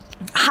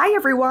Hi,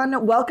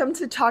 everyone. Welcome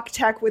to Talk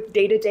Tech with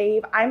Data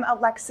Dave. I'm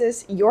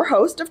Alexis, your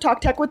host of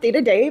Talk Tech with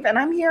Data Dave, and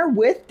I'm here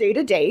with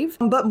Data Dave.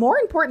 But more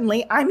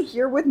importantly, I'm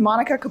here with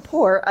Monika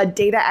Kapoor, a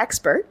data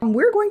expert.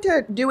 We're going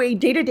to do a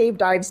Data Dave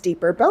Dives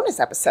Deeper bonus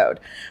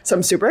episode. So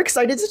I'm super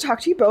excited to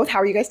talk to you both. How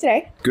are you guys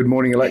today? Good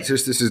morning,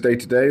 Alexis. This is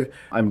Data Dave.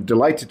 I'm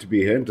delighted to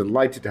be here and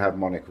delighted to have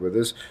Monika with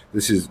us.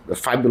 This is a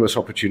fabulous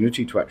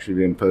opportunity to actually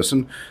be in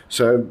person.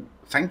 So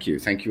thank you.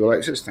 Thank you,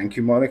 Alexis. Thank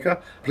you,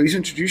 Monika. Please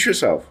introduce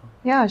yourself.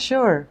 Yeah,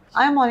 sure.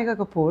 I'm Monika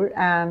Kapoor,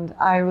 and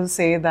I will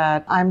say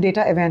that I'm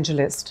data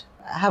evangelist.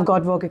 I have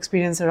got work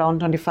experience around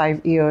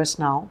 25 years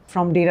now,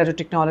 from data to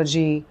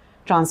technology,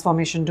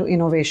 transformation to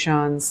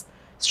innovations,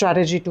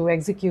 strategy to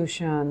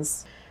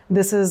executions.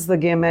 This is the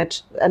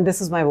gamut, and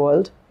this is my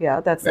world. Yeah,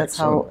 that's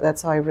how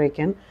I break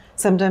in.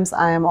 Sometimes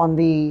I am on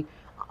the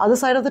other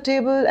side of the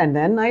table, and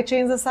then I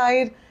change the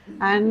side,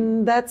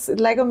 and that's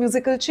like a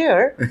musical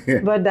chair,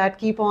 but that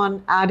keep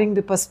on adding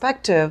the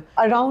perspective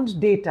around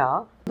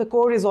data. The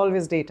core is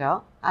always data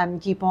and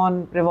keep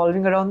on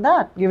revolving around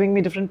that, giving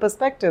me different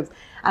perspectives.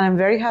 And I'm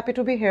very happy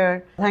to be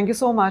here. Thank you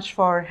so much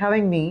for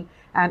having me.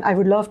 And I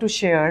would love to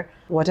share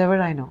whatever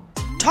I know.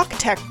 Talk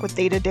Tech with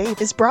Data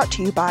Dave is brought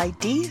to you by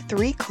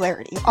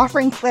D3Clarity,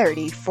 offering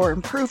clarity for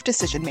improved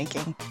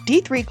decision-making.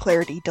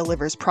 D3Clarity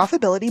delivers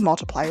profitability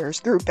multipliers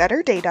through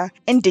better data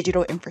and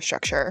digital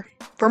infrastructure.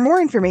 For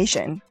more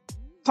information,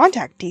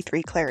 contact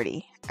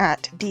D3Clarity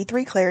at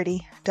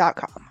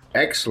d3clarity.com.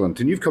 Excellent.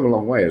 And you've come a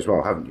long way as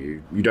well, haven't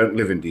you? You don't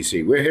live in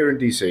DC. We're here in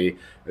DC,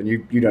 and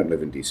you don't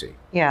live in DC.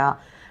 Yeah.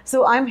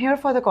 So I'm here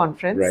for the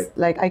conference. Right.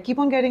 Like I keep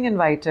on getting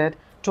invited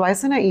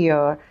twice in a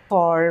year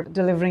for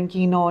delivering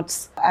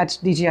keynotes at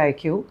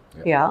DGIQ.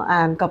 Yeah.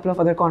 And a couple of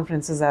other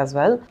conferences as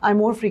well. I'm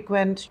more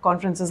frequent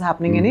conferences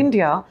happening in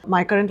India.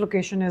 My current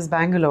location is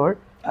Bangalore,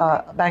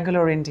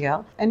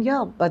 India.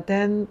 And but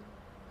then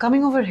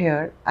coming over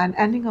here and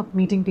ending up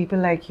meeting people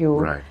like you.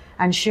 Right.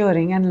 And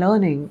sharing and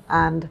learning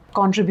and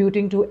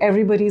contributing to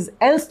everybody's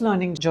else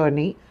learning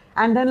journey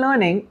and then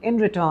learning in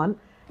return.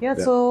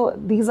 So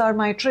these are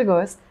my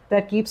triggers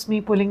that keeps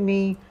me pulling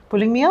me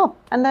up,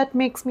 and that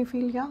makes me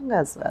feel young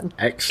as well.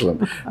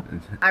 Excellent.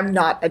 I'm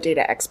not a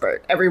data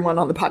expert. Everyone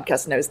on the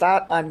podcast knows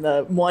that. I'm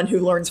the one who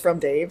learns from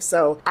Dave.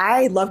 So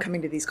I love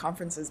coming to these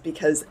conferences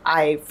because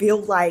I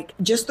feel like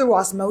just through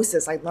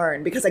osmosis I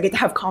learn, because I get to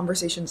have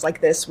conversations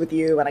like this with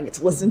you and I get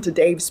to listen to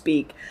Dave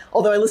speak.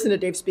 Although I listen to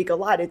Dave speak a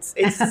lot, it's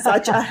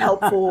such a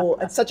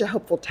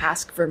helpful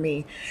task for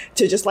me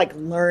to just like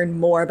learn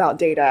more about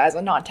data as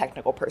a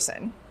non-technical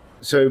person.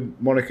 So,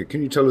 Monika,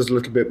 can you tell us a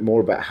little bit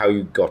more about how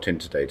you got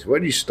into data?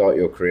 Where did you start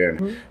your career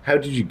and how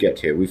did you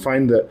get here? We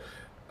find that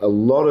a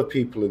lot of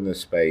people in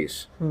this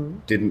space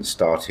didn't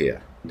start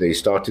here. They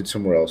started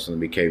somewhere else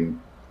and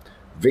became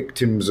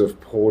victims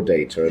of poor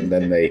data, and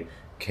then they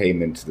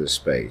came into this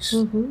space.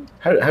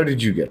 How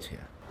did you get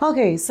here?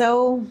 Okay,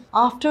 so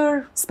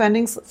after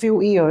spending a few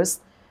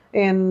years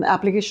in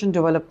application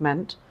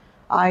development,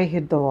 I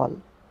hit the wall.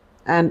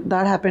 And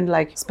that happened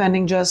like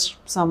spending just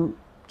some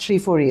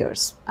 3-4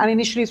 years. And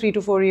initially 3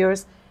 to 4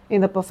 years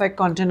in the perfect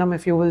continuum,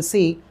 if you will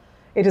see,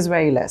 it is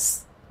very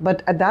less.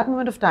 But at that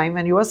moment of time,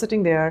 when you are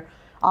sitting there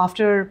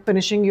after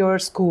finishing your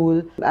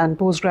school and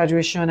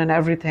post-graduation and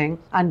everything,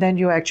 and then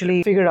you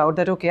actually figure out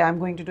that, okay, I'm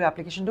going to do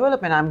application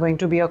development, I'm going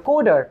to be a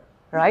coder,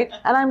 right?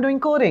 And I'm doing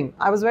coding.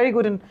 I was very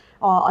good in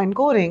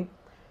coding,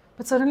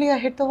 but suddenly I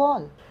hit the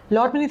wall.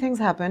 Many things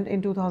happened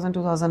in 2000,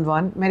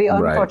 2001. Very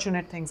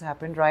unfortunate things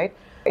happened, right?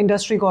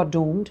 Industry got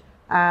doomed.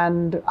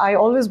 And I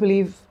always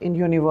believe in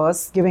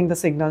universe giving the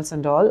signals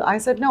and all. I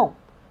said, no,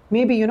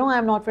 maybe,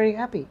 I'm not very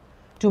happy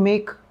to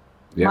make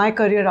my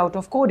career out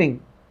of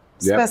coding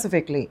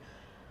specifically.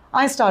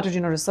 I started,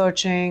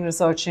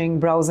 researching,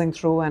 browsing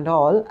through and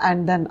all.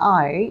 And then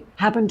I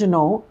happened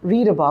to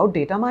read about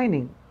data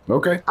mining.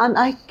 Okay. And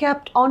I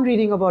kept on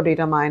reading about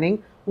data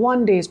mining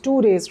 1 day,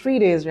 2 days, 3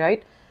 days,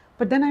 right?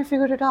 But then I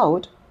figured it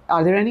out.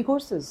 Are there any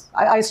courses?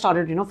 I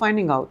started,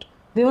 finding out.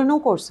 There were no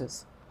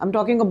courses. I'm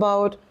talking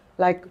about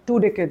like 2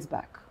 decades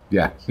back.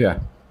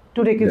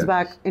 2 decades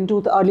back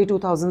into the early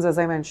 2000s, as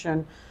I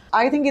mentioned.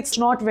 I think it's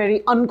not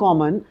very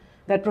uncommon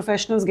that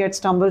professionals get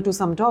stumbled to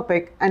some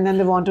topic and then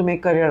they want to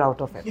make career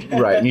out of it.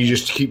 Right, and you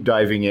just keep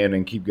diving in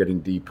and keep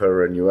getting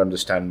deeper and you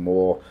understand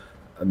more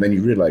and then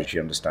you realize you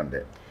understand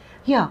it.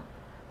 Yeah,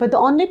 but the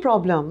only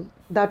problem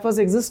that was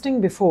existing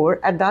before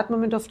at that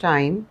moment of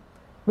time,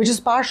 which is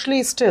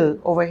partially still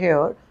over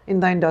here in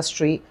the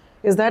industry,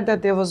 is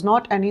that there was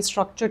not any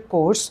structured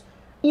course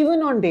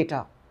even on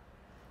data.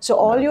 So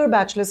all your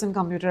bachelor's in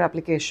computer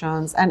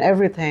applications and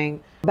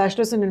everything,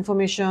 bachelor's in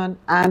information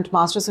and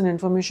master's in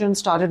information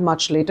started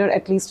much later,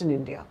 at least in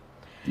India.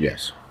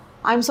 Yes.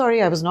 I'm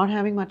sorry, I was not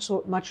having much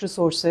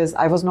resources.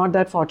 I was not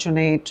that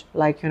fortunate,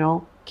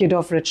 kid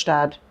of rich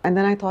dad. And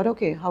then I thought,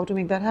 okay, how to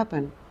make that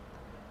happen?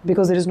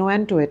 Because there is no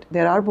end to it.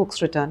 There are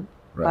books written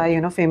by,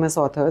 famous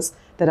authors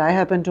that I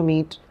happen to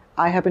meet.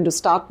 I happen to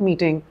start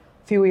meeting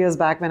a few years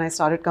back when I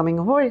started coming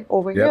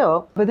over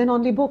here, but then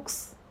only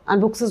books. And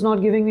books is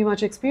not giving me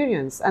much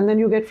experience. And then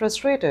you get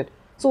frustrated.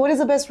 So what is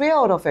the best way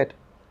out of it?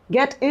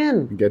 Get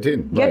in. Get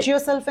in. Get Right.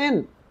 yourself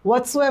in.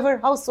 Whatsoever,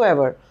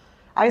 howsoever.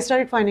 I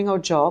started finding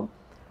out job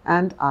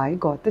and I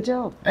got the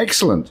job.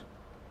 Excellent.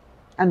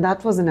 And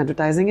that was an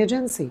advertising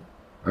agency.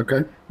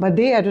 Okay. But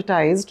they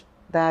advertised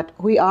that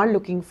we are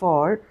looking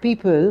for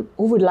people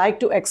who would like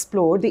to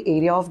explore the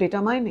area of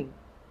data mining.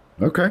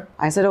 Okay.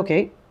 I said,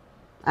 okay.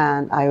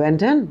 And I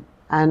went in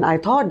and I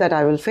thought that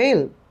I will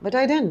fail, but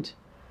I didn't.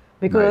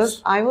 Because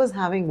Nice. I was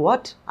having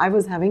what? I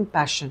was having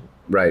passion.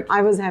 Right.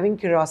 I was having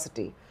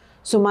curiosity.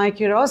 So my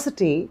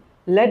curiosity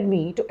led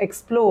me to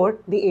explore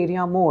the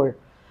area more.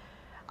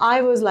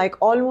 I was like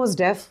almost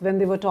deaf when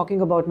they were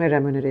talking about my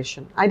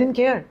remuneration. I didn't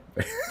care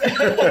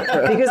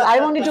because I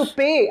wanted to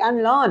pay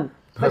and learn.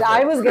 But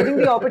I was getting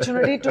the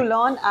opportunity to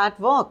learn at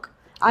work.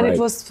 And Right. it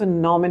was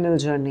phenomenal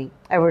journey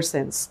ever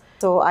since.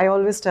 So I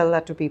always tell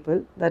that to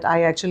people that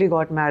I actually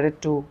got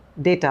married to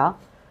data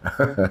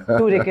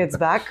 2 decades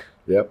back.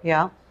 Yep.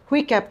 Yeah.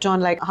 We kept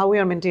on like how we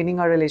are maintaining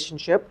our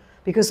relationship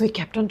because we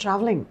kept on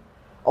traveling.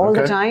 All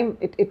the Okay. time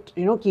it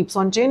keeps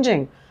on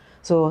changing.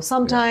 So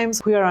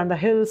sometimes we are on the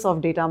hills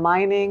of data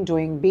mining,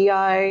 doing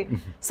BI.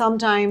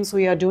 Sometimes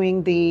we are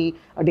doing the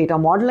data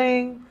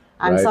modeling.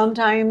 And Right.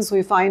 sometimes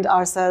we find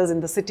ourselves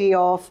in the city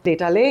of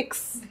data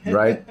lakes.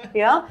 Right.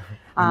 Yeah.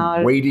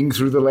 Wading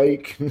through the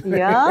lake.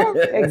 Yeah,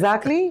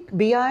 exactly.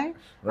 BI.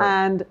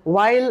 And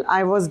while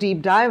I was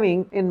deep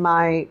diving in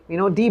my,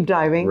 deep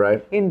diving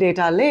Right. in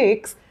data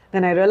lakes,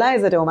 then I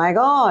realized that, oh my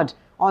God,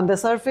 on the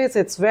surface,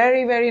 it's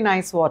very, very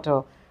nice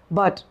water,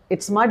 but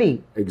it's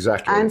muddy.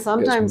 Exactly. And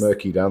sometimes- It's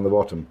murky down the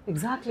bottom.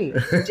 Exactly.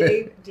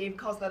 Dave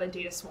calls that a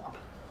data swamp.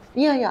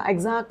 Yeah,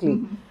 exactly.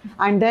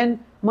 And then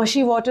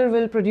mushy water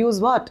will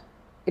produce what?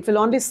 It will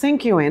only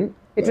sink you in.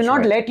 It will That's not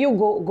right. let you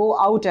go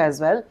out as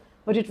well,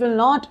 but it will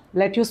not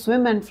let you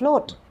swim and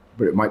float.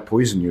 But it might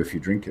poison you if you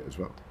drink it as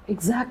well.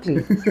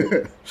 Exactly.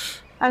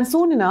 And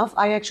soon enough,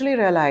 I actually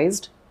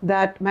realized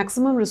that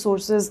maximum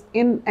resources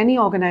in any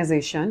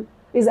organization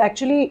is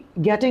actually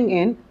getting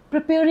in,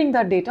 preparing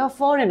that data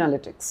for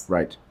analytics.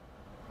 Right.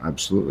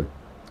 Absolutely.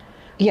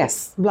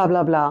 Yes, blah,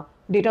 blah, blah.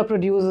 Data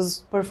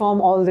producers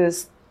perform all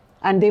this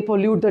and they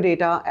pollute the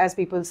data, as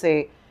people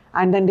say.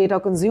 And then data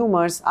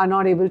consumers are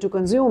not able to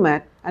consume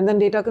it. And then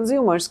data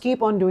consumers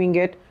keep on doing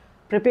it,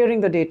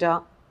 preparing the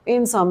data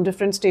in some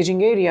different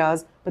staging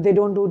areas, but they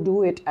don't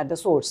do it at the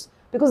source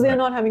because they are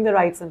not having the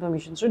rights and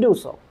permissions to do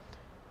so.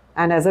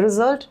 And as a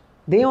result,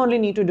 they only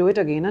need to do it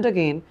again and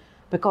again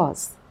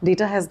because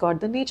data has got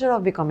the nature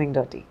of becoming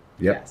dirty.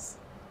 Yep. Yes.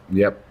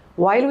 Yep.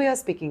 While we are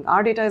speaking,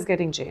 our data is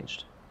getting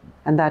changed.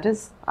 And that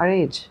is our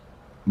age.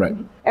 Right.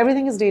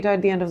 Everything is data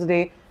at the end of the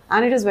day,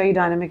 and it is very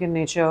dynamic in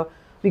nature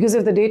because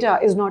if the data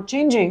is not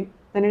changing,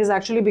 then it is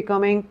actually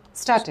becoming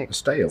static,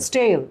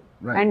 Stale.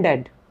 Right. and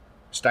dead.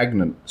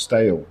 Stagnant,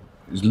 stale,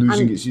 is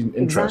losing And- its interest.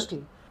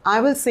 Exactly. I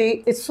will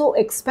say it's so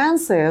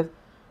expensive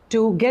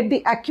to get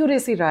the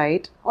accuracy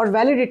right, or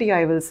validity,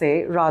 I will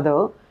say,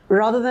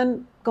 rather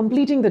than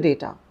completing the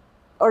data,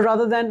 or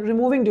rather than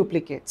removing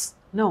duplicates.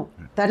 No,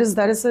 that is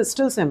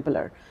still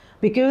simpler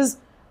because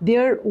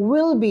there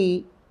will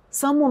be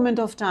some moment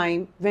of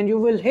time when you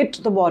will hit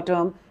the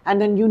bottom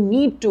and then you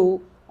need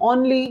to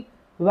only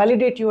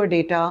validate your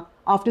data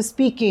after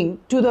speaking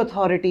to the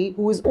authority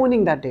who is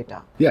owning that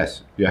data.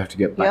 Yes, you have to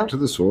get back Yeah. to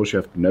the source. You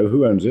have to know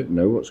who owns it,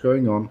 know what's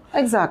going on.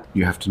 Exactly.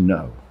 You have to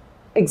know.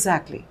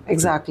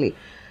 Exactly.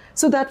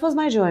 So that was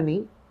my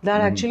journey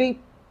that actually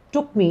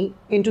took me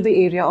into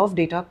the area of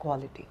data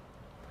quality.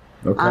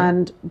 Okay.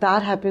 And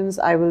that happens,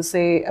 I will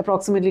say,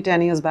 approximately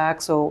 10 years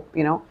back. So,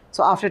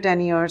 so after 10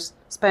 years,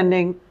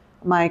 spending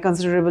my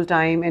considerable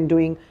time in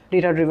doing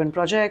data-driven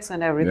projects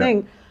and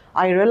everything,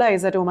 I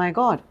realized that, oh my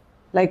God,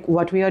 like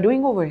what we are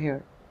doing over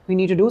here, we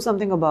need to do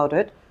something about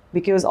it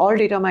because all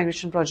data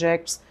migration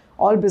projects,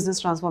 all business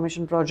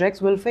transformation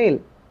projects will fail.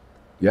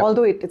 Yep.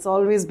 Although it's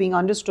always being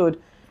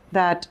understood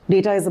that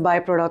data is a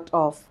byproduct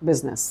of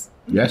business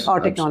Yes, or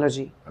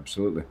technology.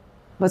 Absolutely.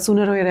 But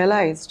sooner I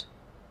realized,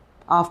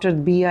 after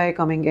BI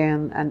coming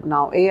in and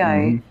now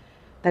AI,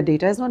 that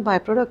data is not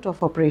byproduct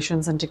of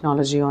operations and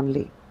technology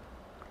only.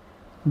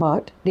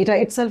 But data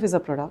itself is a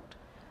product,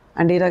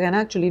 and data can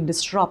actually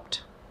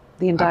disrupt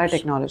the entire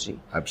technology.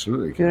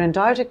 Absolutely. Your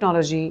entire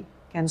technology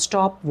can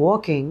stop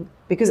working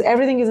because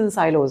everything is in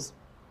silos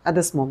at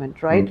this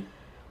moment, right?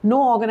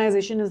 No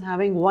organization is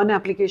having one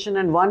application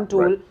and one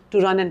tool Right.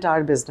 to run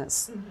entire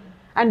business.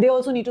 And they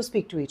also need to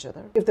speak to each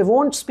other. If they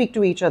won't speak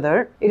to each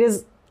other, it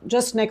is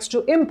just next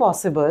to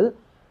impossible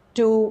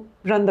to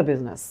run the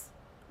business.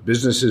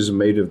 Businesses are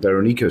made of their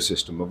own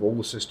ecosystem, of all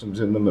the systems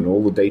in them and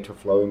all the data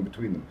flowing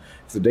between them.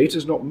 If the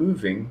data's not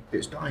moving,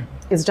 it's dying.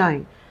 It's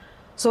dying.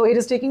 So it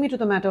is taking me to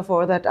the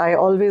metaphor that I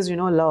always,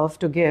 love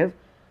to give.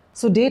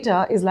 So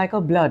data is like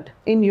a blood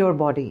in your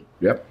body.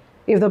 Yep.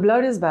 If the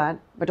blood is bad,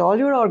 but all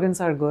your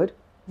organs are good,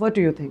 what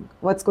do you think?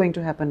 What's going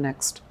to happen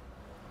next?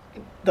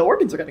 The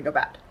organs are going to go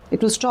bad.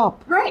 It will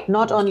stop. Right.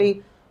 Not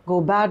only go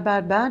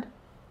bad,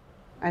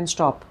 and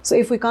stop. So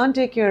if we can't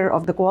take care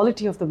of the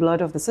quality of the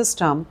blood of the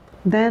system,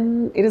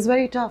 then it is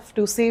very tough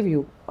to save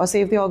you or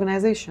save the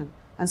organization.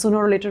 And sooner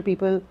or later,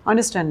 people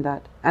understand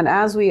that. And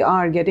as we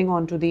are getting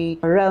onto the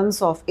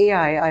realms of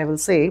AI, I will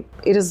say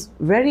it is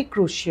very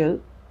crucial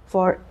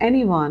for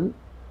anyone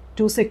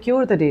to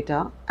secure the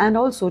data and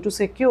also to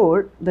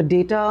secure the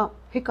data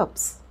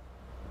hiccups.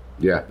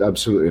 Yeah,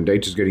 absolutely. And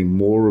data's getting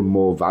more and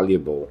more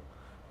valuable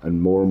and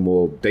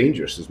more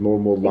dangerous. There's more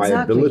and more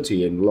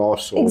liability in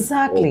loss or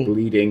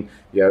bleeding.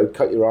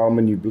 Cut your arm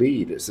and you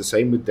bleed. It's the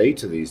same with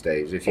data these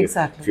days.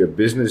 If your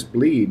business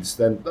bleeds,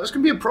 then that's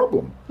going to be a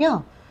problem.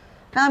 Yeah.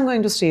 I'm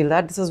going to steal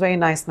that. This is a very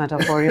nice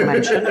metaphor you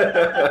mentioned.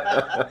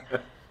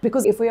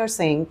 Because if we are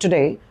saying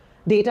today,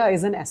 data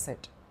is an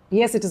asset.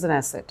 Yes, it is an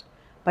asset.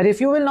 But if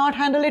you will not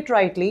handle it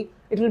rightly,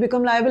 it will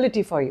become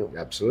liability for you.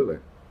 Absolutely.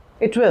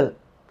 It will.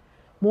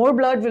 More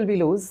blood will be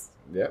lost.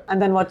 Yeah.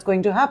 And then what's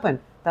going to happen?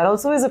 That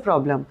also is a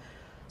problem.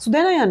 So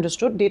then I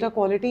understood data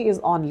quality is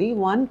only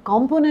one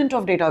component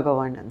of data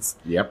governance.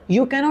 Yep.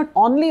 You cannot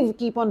only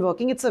keep on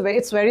working. It's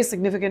very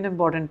significant,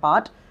 important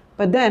part.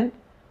 But then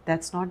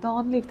that's not the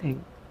only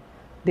thing.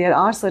 There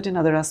are certain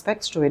other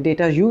aspects to it.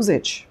 Data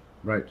usage.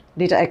 Right.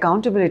 Data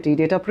accountability,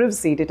 data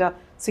privacy, data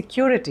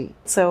security.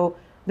 So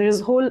there is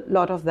a whole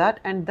lot of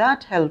that. And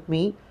that helped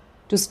me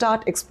to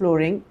start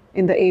exploring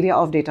in the area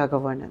of data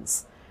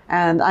governance.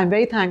 And I'm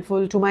very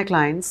thankful to my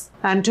clients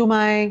and to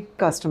my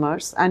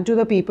customers and to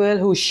the people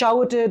who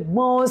shouted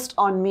most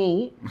on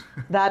me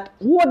that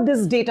what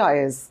this data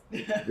is.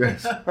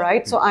 Yes.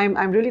 Right? So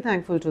I'm really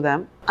thankful to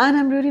them. And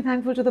I'm really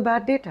thankful to the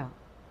bad data.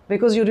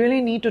 Because you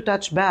really need to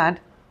touch bad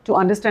to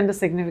understand the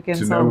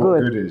significance of good. To know what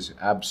good is.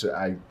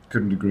 Absolutely. I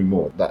couldn't agree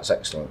more. That's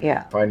excellent.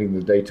 Yeah. Finding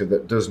the data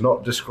that does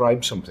not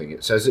describe something.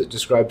 It says it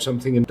describes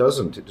something and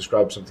doesn't. It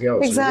describes something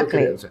else.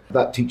 Exactly. So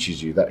that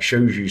teaches you. That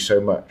shows you so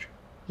much.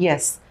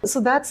 Yes. So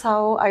that's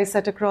how I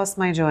set across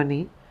my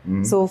journey.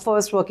 Mm-hmm. So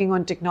first working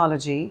on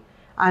technology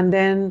and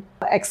then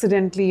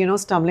accidentally,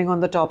 stumbling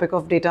on the topic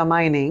of data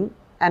mining.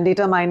 And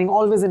data mining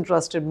always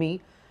interested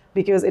me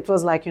because it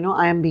was like,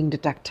 I am being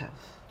detective.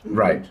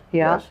 Right.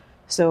 Yeah. Yes.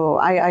 So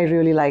I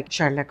really like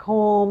Sherlock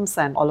Holmes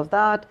and all of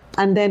that.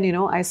 And then,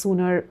 I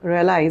sooner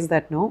realized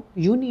that no,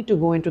 you need to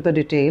go into the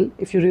detail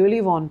if you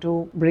really want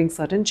to bring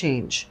certain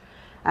change.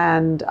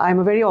 And I'm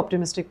a very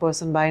optimistic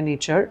person by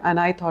nature. And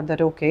I thought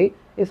that, okay,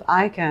 if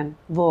I can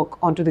work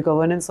onto the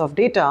governance of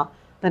data,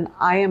 then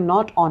I am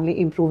not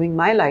only improving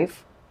my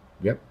life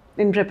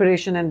in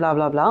preparation and blah,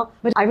 blah, blah,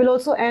 but I will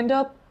also end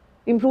up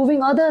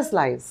improving others'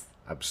 lives.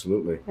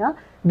 Absolutely. Yeah,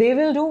 they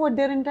will do what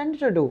they're intended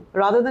to do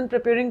rather than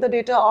preparing the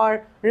data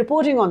or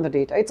reporting on the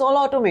data. It's all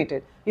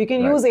automated. You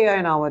can use AI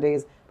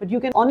nowadays, but you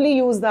can only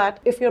use that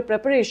if your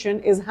preparation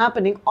is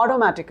happening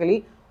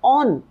automatically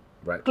on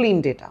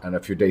clean data. And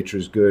if your data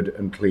is good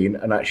and clean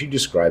and actually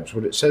describes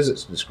what it says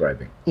it's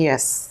describing.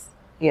 Yes.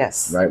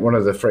 Right. One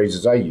of the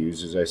phrases I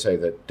use is I say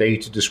that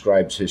data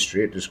describes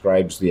history. It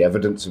describes the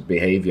evidence of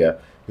behavior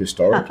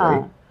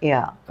historically.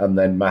 Yeah. And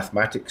then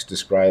mathematics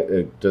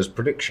does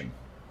prediction.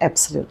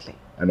 Absolutely.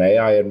 And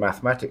AI and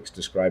mathematics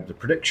describe the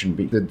prediction.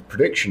 The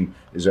prediction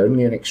is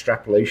only an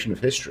extrapolation of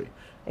history.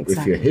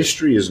 Exactly. If your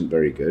history isn't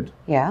very good,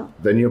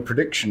 then your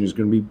prediction is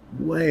going to be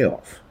way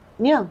off.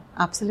 Yeah,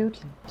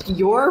 absolutely.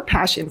 Your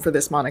passion for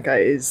this, Monika,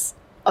 is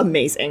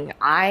amazing.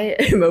 I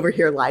am over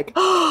here like,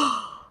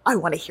 I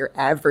want to hear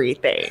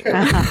everything.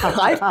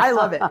 I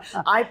love it.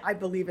 I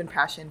believe in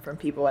passion from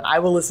people, and I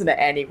will listen to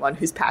anyone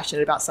who's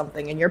passionate about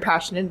something. And you're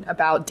passionate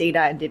about data,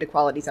 and data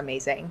quality is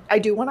amazing. I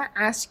do want to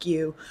ask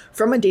you,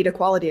 from a data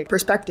quality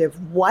perspective,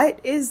 what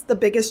is the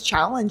biggest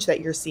challenge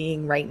that you're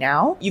seeing right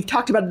now? You've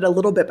talked about it a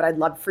little bit, but I'd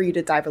love for you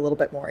to dive a little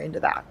bit more into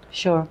that.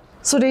 Sure.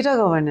 So data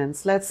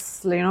governance,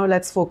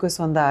 let's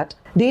focus on that.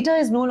 Data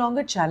is no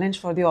longer a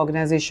challenge for the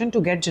organization to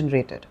get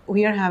generated.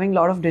 We are having a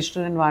lot of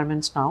digital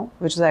environments now,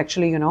 which is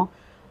actually,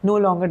 no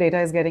longer data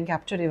is getting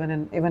captured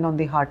even on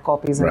the hard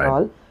copies and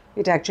all.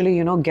 It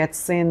actually,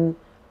 gets in,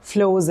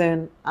 flows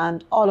in,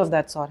 and all of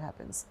that sort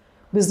happens.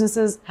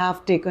 Businesses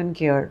have taken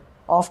care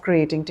of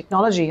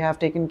technology have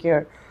taken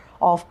care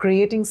of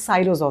creating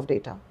silos of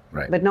data.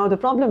 Right. But now the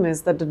problem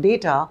is that the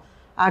data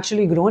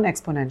actually grown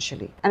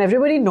exponentially. And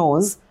everybody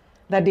knows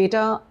that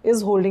data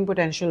is holding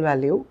potential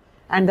value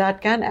and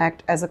that can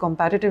act as a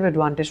competitive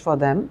advantage for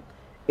them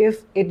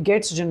if it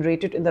gets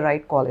generated in the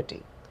right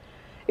quality.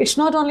 It's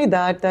not only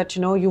that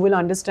you will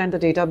understand the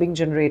data being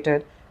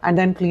generated and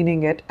then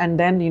cleaning it and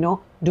then,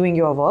 doing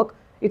your work.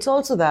 It's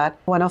also that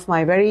one of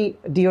my very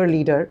dear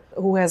leader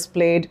who has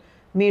played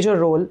major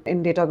role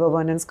in data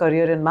governance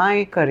career in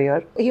my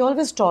career, he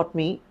always taught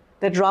me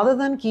that rather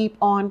than keep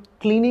on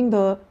cleaning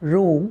the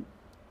room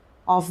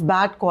of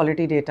bad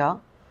quality data,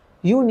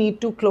 you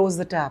need to close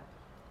the tap.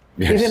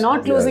 Yes, if you're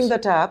not closing the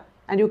tap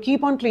and you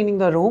keep on cleaning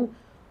the room,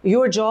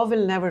 your job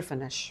will never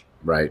finish.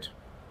 Right.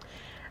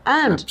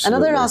 And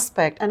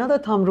Absolutely. another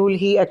thumb rule,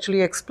 he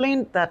actually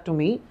explained that to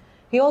me.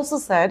 He also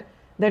said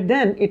that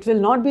then it will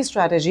not be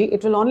strategy,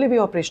 it will only be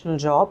operational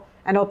job,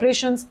 and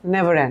operations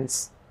never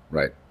ends.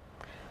 Right.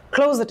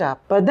 Close the tap.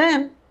 But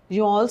then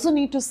you also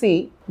need to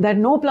see that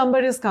no plumber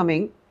is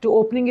coming to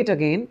opening it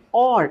again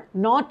or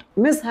not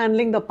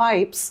mishandling the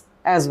pipes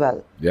as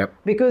well. Yep.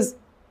 Because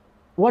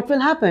what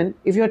will happen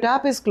if your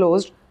tap is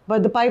closed,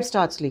 but the pipe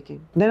starts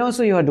leaking? Then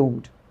also you are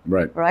doomed.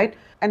 Right?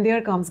 And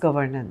there comes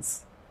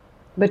governance.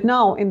 But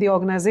now in the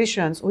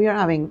organizations, we are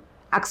having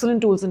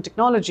excellent tools and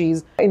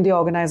technologies in the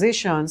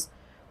organizations.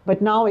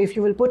 But now if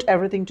you will put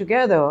everything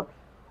together,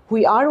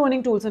 we are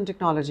owning tools and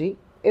technology.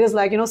 It is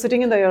like,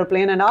 sitting in the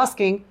airplane and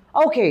asking,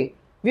 okay,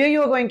 where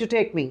you are going to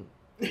take me?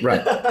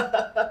 Right.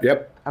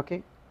 Yep.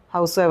 Okay.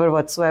 Howsoever,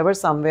 whatsoever,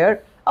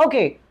 somewhere.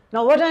 Okay.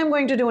 Now what I'm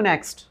going to do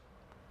next?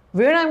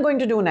 Where I'm going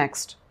to do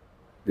next?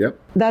 Yep.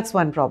 That's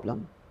one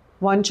problem.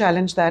 One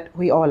challenge that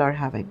we all are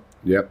having.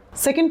 Yep.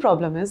 Second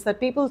problem is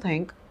that people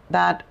think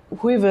that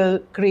we will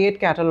create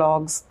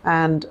catalogs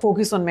and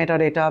focus on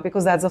metadata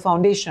because that's the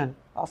foundation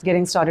of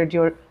getting started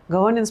your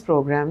governance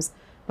programs.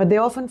 But they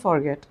often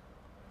forget,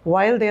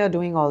 while they are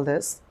doing all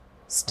this,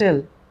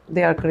 still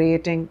they are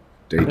creating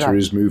Data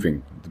is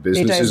moving. The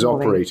business is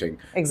operating.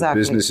 Exactly.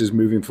 The business is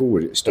moving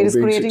forward. It's still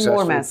being creating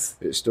successful. more mess.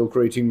 It's still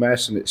creating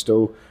mess, and it's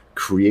still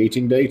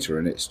creating data,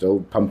 and it's still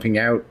pumping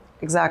out.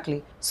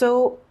 Exactly.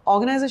 So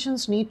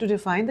organizations need to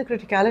define the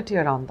criticality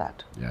around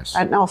that. Yes.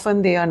 And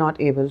often they are not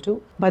able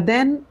to. But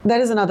then there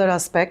is another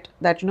aspect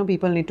that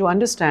people need to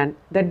understand,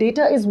 that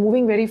data is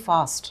moving very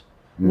fast.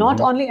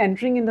 Not only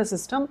entering in the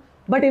system,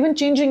 but even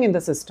changing in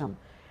the system.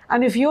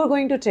 And if you are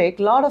going to take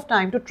a lot of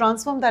time to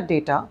transform that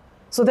data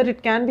so that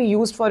it can be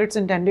used for its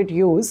intended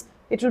use,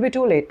 it will be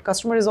too late.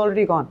 Customer is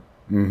already gone.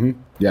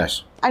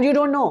 Yes. And you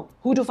don't know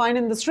who to find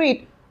in the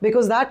street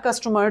because that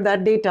customer,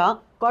 that data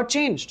got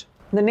changed.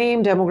 The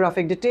name,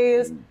 demographic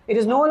details, it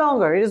is no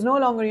longer,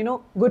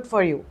 good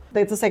for you.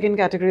 That's the second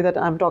category that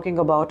I'm talking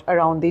about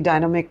around the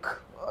dynamic,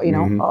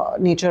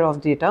 nature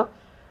of data.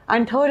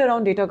 And third,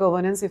 around data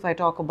governance, if I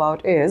talk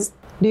about, is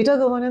data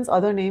governance,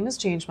 other name is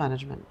change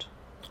management.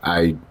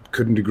 I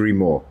couldn't agree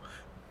more.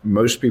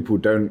 Most people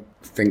don't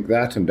think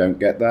that and don't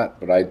get that,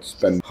 but I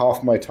spend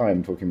half my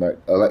time talking about,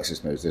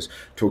 Alexis knows this,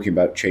 talking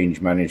about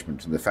change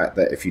management and the fact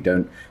that if you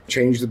don't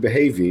change the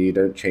behavior, you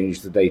don't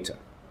change the data.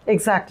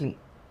 Exactly.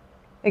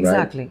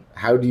 Right?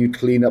 How do you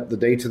clean up the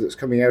data that's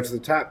coming out of the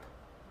tap?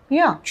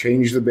 Yeah.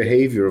 Change the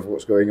behavior of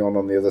what's going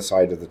on the other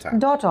side of the tap.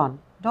 Dot on.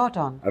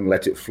 And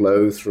let it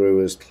flow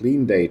through as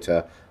clean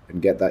data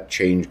and get that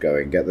change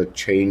going, get the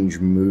change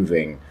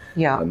moving,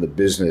 and the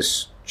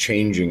business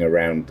changing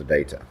around the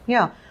data.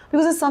 Yeah,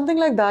 because it's something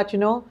like that,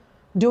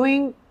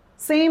 doing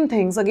same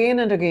things again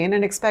and again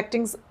and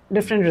expecting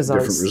different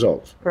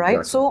results. Right?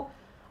 Exactly. So,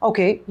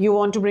 okay, you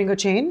want to bring a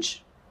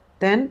change,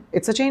 then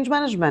it's a change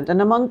management.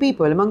 And among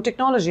people, among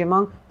technology,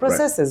 among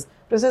processes,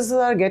 processes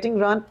are getting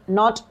run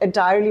not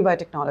entirely by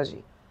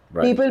technology.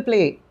 Right. People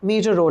play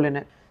major role in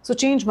it. So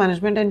change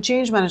management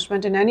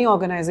in any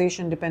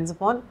organization depends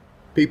upon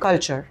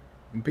culture.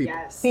 People.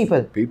 Yes.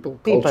 People,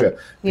 culture,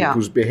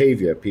 people's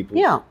behavior, people.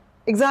 Yeah,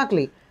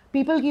 exactly.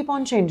 People keep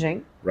on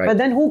changing, right. But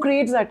then who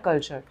creates that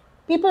culture?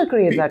 People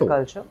create that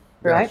culture,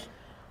 right? Yes.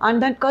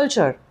 And that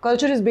culture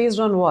is based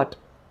on what?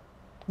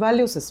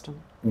 Value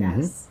system.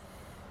 Yes.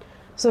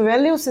 So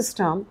value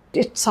system,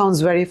 it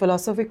sounds very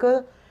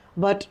philosophical,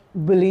 but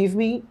believe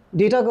me,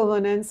 data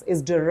governance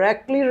is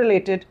directly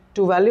related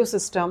to value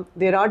system.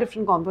 There are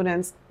different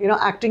components,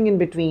 acting in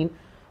between,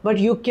 but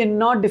you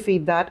cannot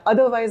defeat that.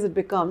 Otherwise, it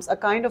becomes a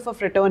kind of a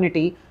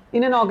fraternity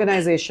in an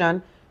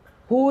organization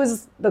who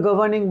is the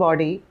governing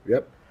body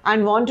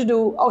and want to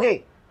do,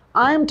 okay,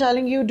 I'm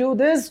telling you, do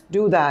this,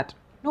 do that.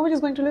 Nobody's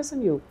going to listen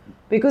to you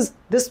because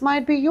this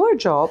might be your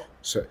job.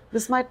 So,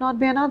 this might not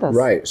be another's.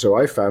 Right. So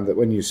I found that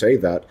when you say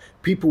that,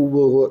 people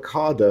will work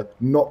harder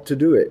not to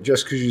do it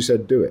just because you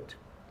said do it.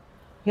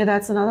 Yeah,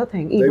 that's another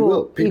thing.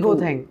 Ego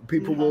thing.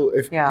 People will,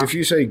 if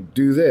you say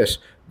do this,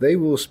 they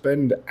will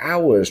spend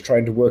hours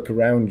trying to work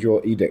around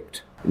your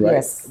edict. Right?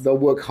 Yes. They'll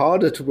work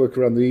harder to work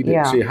around the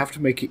edict. So you have to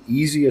make it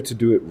easier to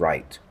do it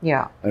right.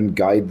 Yeah. And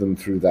guide them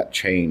through that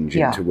change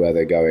into where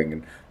they're going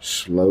and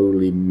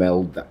slowly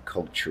meld that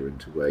culture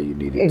into where you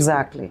need it.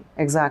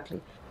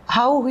 Exactly.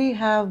 How we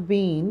have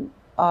been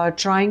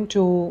trying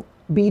to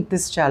beat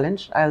this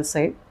challenge, I'll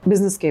say,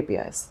 business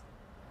KPIs.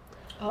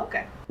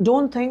 Okay.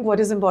 Don't think what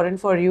is important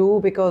for you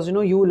because,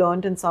 you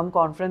learned in some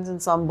conference, in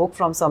some book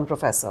from some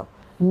professor.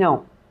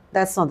 No,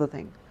 that's not the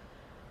thing.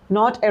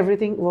 Not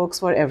everything works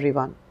for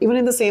everyone. Even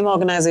in the same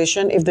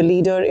organization, if the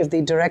leader, if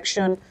the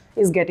direction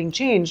is getting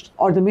changed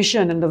or the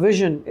mission and the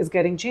vision is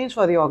getting changed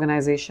for the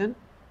organization,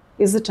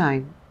 is the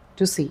time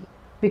to see.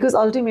 Because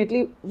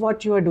ultimately,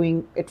 what you are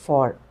doing it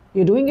for,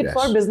 you're doing it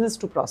for business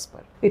to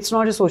prosper. It's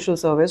not a social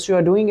service. You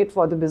are doing it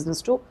for the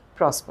business to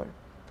prosper.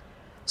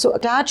 So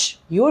attach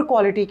your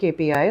quality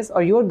KPIs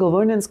or your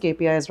governance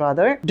KPIs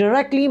rather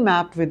directly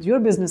mapped with your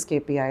business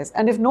KPIs.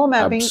 And if no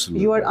mapping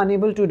you are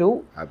unable to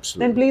do,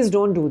 then please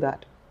don't do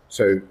that.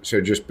 So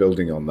just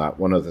building on that,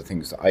 one of the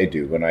things that I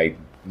do when I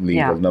lead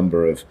a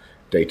number of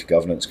data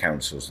governance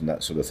councils and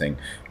that sort of thing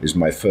is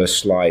my first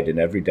slide in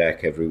every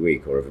deck every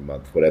week or every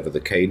month, whatever the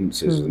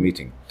cadence is of the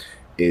meeting,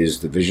 is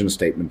the vision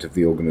statement of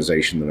the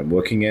organization that I'm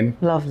working in.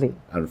 Lovely.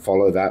 And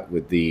follow that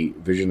with the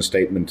vision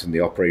statement and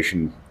the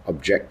operation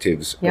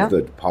objectives of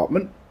the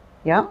department.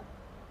 Yeah.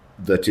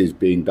 that is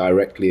being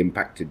directly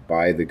impacted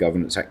by the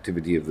governance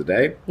activity of the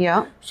day.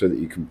 Yeah. So that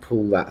you can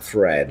pull that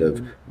thread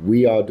of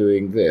we are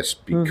doing this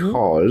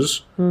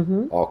because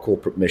our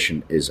corporate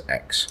mission is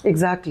X.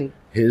 Exactly.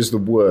 Here's the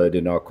word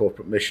in our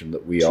corporate mission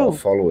that we are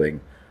following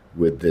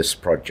with this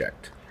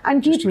project.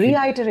 And keep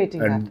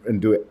reiterating that.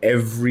 And do it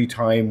every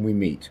time we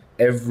meet,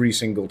 every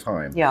single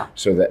time. Yeah.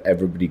 So that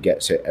everybody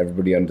gets it,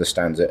 everybody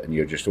understands it, and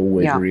you're just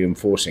always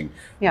reinforcing.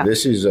 Yeah.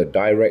 This is a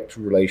direct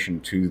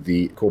relation to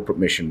the corporate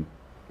mission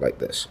like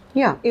this.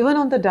 Yeah. Even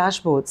on the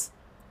dashboards,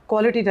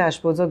 quality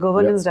dashboards or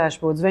governance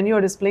dashboards, when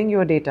you're displaying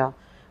your data,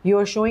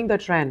 you're showing the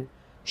trend.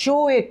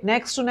 Show it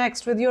next to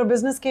next with your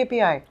business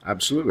KPI.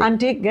 Absolutely. And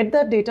get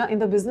that data in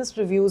the business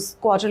reviews,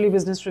 quarterly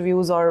business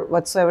reviews or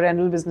whatsoever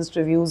annual business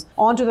reviews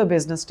onto the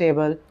business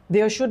table.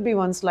 There should be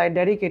one slide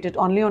dedicated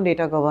only on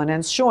data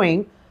governance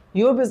showing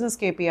your business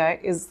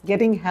KPI is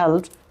getting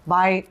helped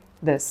by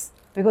this.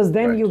 Because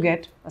then you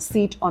get a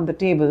seat on the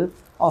table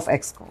of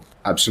Exco.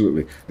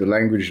 Absolutely. The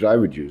language that I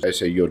would use, I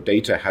say your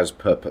data has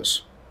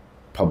purpose.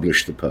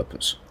 Publish the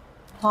purpose.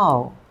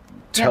 How?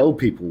 Tell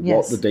people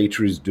what the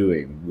data is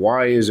doing.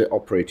 Why is it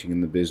operating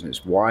in the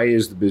business? Why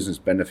is the business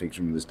benefiting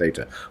from this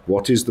data?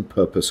 What is the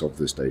purpose of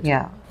this data?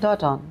 Yeah,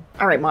 dot on.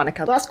 All right,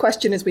 Monika, last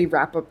question as we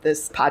wrap up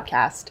this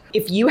podcast.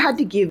 If you had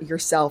to give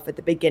yourself at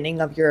the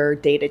beginning of your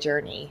data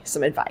journey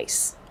some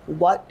advice,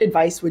 what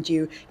advice would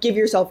you give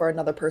yourself or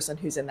another person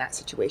who's in that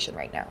situation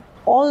right now?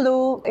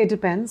 Although it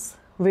depends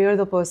where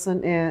the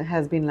person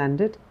has been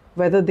landed,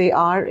 whether they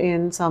are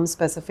in some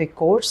specific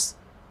course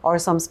or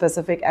some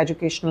specific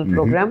educational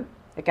program,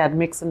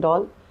 academics and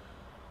all,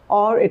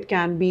 or it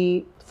can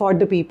be for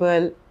the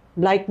people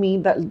like me,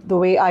 the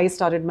way I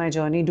started my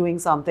journey doing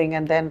something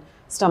and then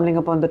stumbling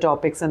upon the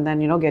topics and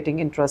then, getting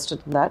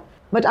interested in that.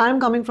 But I'm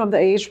coming from the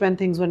age when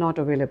things were not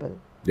available.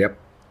 Yep.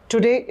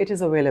 Today it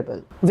is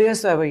available,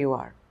 wheresoever you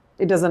are.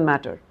 It doesn't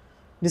matter.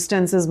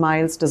 Distances,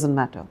 miles, doesn't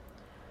matter.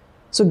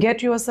 So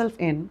get yourself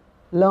in,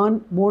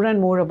 learn more and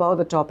more about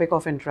the topic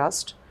of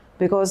interest,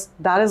 because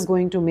that is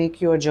going to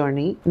make your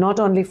journey not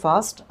only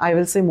fast, I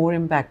will say more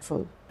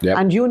impactful. Yep.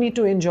 And you need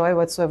to enjoy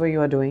whatsoever you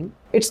are doing.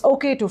 It's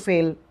okay to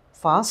fail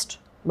fast,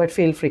 but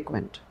fail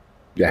frequent.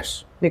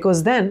 Yes.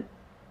 Because then,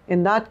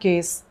 in that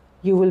case,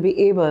 you will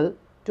be able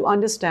to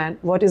understand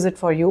what is it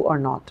for you or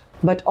not.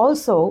 But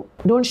also,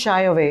 don't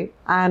shy away.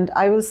 And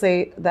I will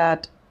say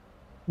that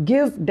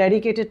give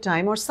dedicated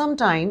time or some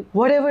time,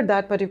 whatever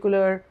that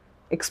particular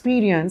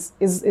experience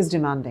is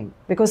demanding.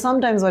 Because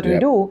sometimes what we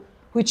do,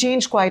 we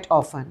change quite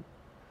often.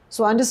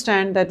 So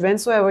understand that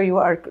whensoever you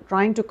are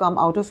trying to come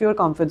out of your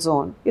comfort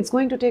zone, it's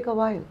going to take a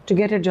while to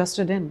get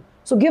adjusted in.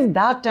 So give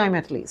that time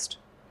at least.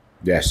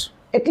 Yes.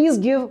 At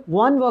least give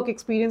one work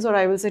experience, or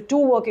I will say 2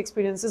 work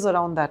experiences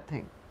around that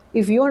thing.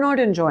 If you're not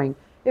enjoying,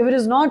 if it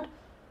is not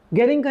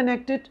getting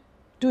connected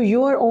to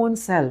your own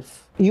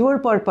self, your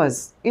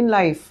purpose in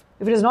life,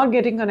 if it is not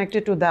getting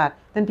connected to that,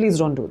 then please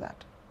don't do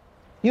that.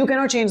 You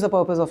cannot change the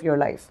purpose of your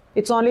life.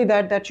 It's only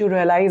that you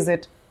realize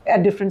it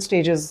at different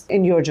stages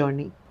in your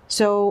journey.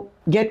 So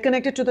get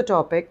connected to the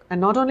topic, and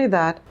not only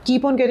that,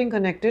 keep on getting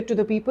connected to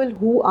the people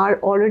who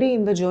are already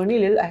in the journey a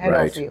little ahead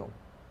of you.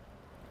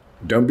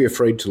 Don't be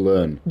afraid to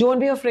learn. Don't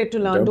be afraid to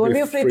learn. Don't be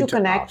afraid to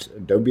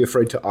connect. Don't be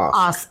afraid to ask.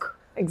 Ask.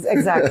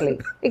 Exactly.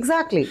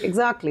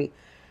 Exactly.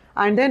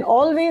 And then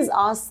always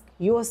ask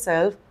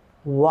yourself,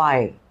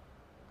 why?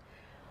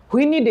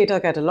 We need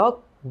data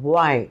catalog.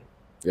 Why?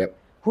 Yep.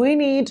 We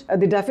need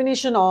the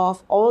definition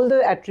of all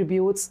the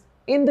attributes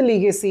in the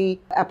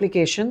legacy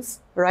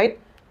applications, right?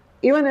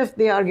 Even if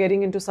they are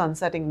getting into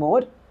sunsetting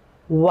mode,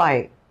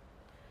 why?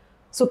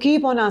 So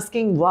keep on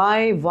asking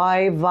why,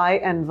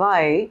 and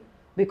why,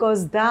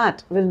 because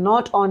that will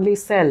not only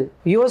sell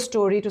your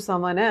story to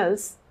someone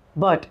else,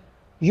 but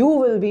you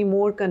will be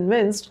more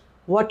convinced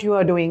what you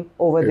are doing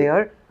over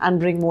there and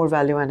bring more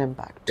value and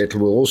impact. It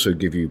will also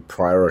give you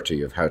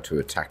priority of how to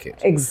attack it.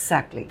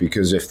 Exactly.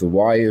 Because if the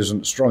why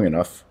isn't strong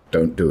enough,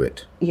 don't do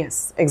it.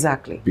 Yes,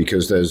 exactly.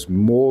 Because there's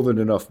more than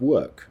enough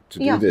work to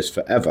do this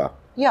forever.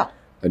 Yeah.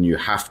 And you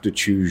have to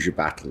choose your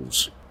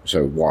battles.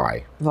 So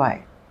why?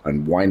 Why?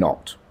 And why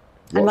not?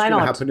 What's going to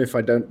happen if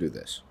I don't do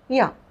this?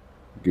 Yeah.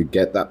 You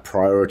get that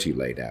priority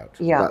laid out.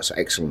 Yeah. That's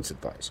excellent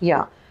advice.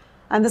 Yeah.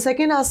 And the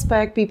second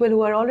aspect, people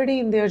who are already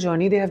in their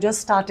journey, they have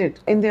just started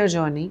in their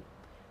journey.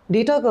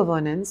 Data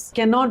governance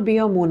cannot be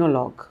a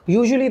monologue.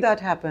 Usually that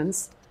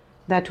happens,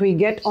 that we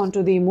get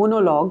onto the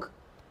monologue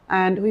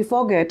and we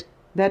forget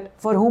that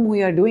for whom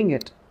we are doing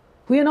it.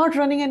 We are not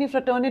running any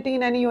fraternity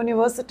in any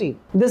university.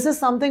 This is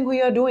something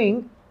we are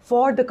doing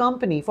for the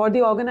company, for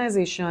the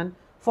organization,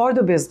 for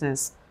the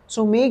business.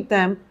 So make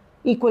them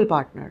equal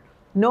partner.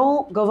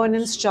 No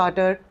governance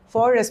charter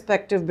for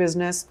respective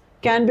business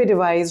can be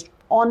devised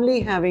only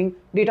having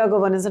data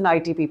governance and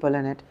IT people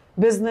in it.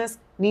 Business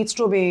needs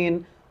to be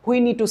in. We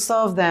need to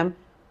serve them,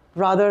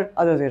 rather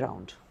other way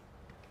around.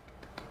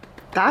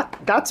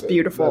 That's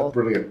beautiful. That's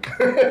brilliant.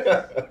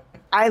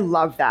 I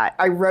love that.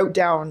 I wrote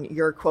down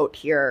your quote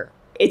here.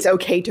 It's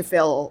okay to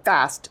fail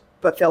fast,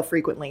 but fail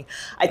frequently.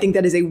 I think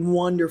that is a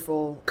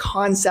wonderful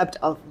concept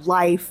of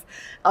life,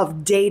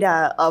 of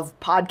data, of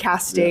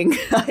podcasting.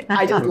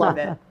 I just love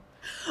it.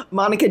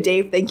 Monika,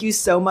 Dave, thank you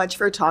so much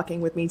for talking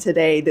with me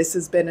today. This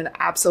has been an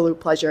absolute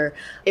pleasure.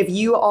 If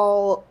you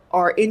all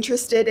are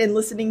interested in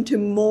listening to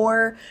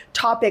more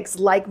topics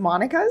like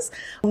Monika's,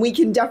 we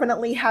can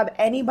definitely have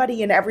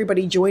anybody and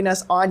everybody join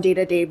us on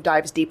Data Dave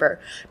Dives Deeper.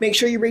 Make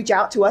sure you reach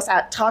out to us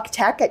at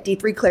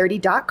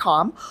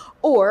talktech@d3clarity.com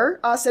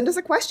or send us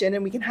a question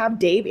and we can have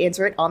Dave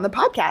answer it on the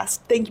podcast.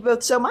 Thank you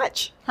both so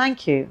much.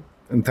 Thank you.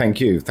 And thank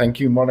you.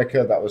 Thank you,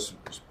 Monika. That was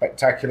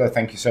spectacular.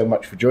 Thank you so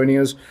much for joining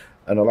us.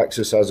 And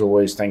Alexis, as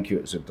always, thank you.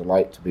 It's a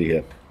delight to be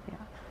here. Yeah.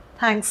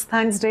 Thanks,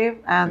 Dave.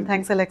 And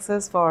thanks,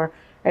 Alexis, for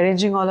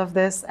arranging all of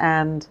this.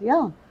 And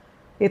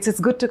it's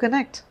good to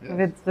connect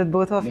with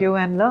both of you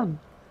and learn.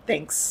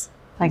 Thanks.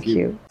 Thank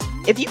you.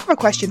 If you have a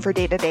question for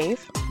Data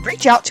Dave,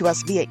 reach out to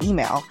us via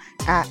email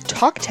at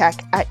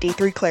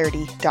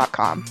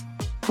talktech@d3clarity.com.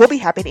 We'll be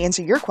happy to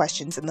answer your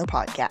questions in the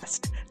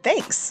podcast.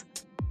 Thanks.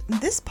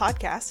 This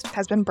podcast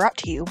has been brought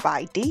to you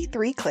by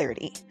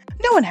D3Clarity.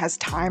 No one has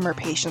time or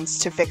patience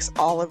to fix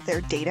all of their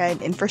data and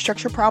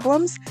infrastructure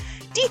problems.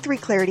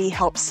 D3Clarity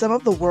helps some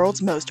of the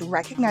world's most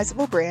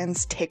recognizable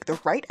brands take the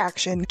right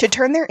action to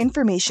turn their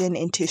information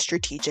into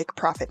strategic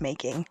profit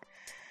making.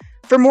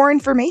 For more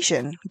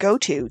information, go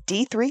to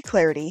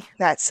D3Clarity,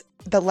 that's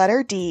the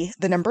letter D,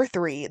 the number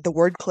 3, the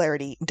word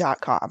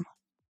clarity.com.